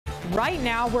Right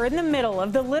now, we're in the middle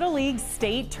of the Little League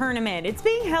state tournament. It's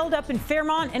being held up in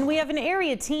Fairmont, and we have an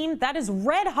area team that is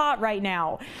red hot right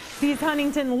now. These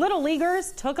Huntington Little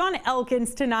Leaguers took on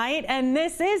Elkins tonight, and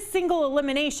this is single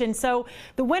elimination, so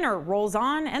the winner rolls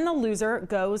on and the loser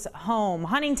goes home.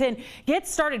 Huntington gets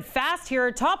started fast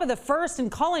here, top of the first, and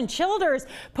Colin Childers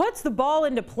puts the ball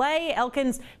into play.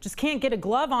 Elkins just can't get a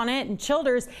glove on it, and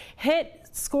Childers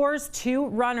scores 2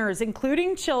 runners,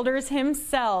 including Childers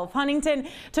himself. Huntington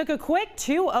took a quick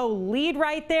 2-0 lead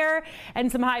right there, and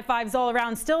some high fives all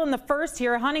around. Still in the first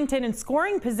here, Huntington in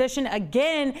scoring position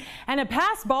again, and a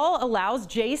pass ball allows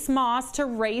Jace Moss to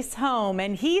race home,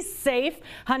 and he's safe.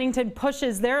 Huntington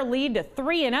pushes their lead to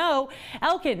 3-0.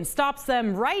 Elkins stops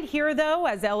them right here, though,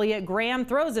 as Elliott Graham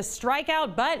throws a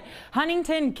strikeout, but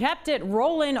Huntington kept it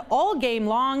rolling all game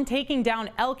long, taking down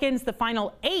Elkins the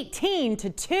final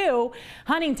 18-2.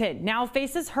 Huntington now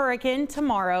faces Hurricane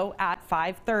tomorrow at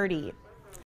 5:30.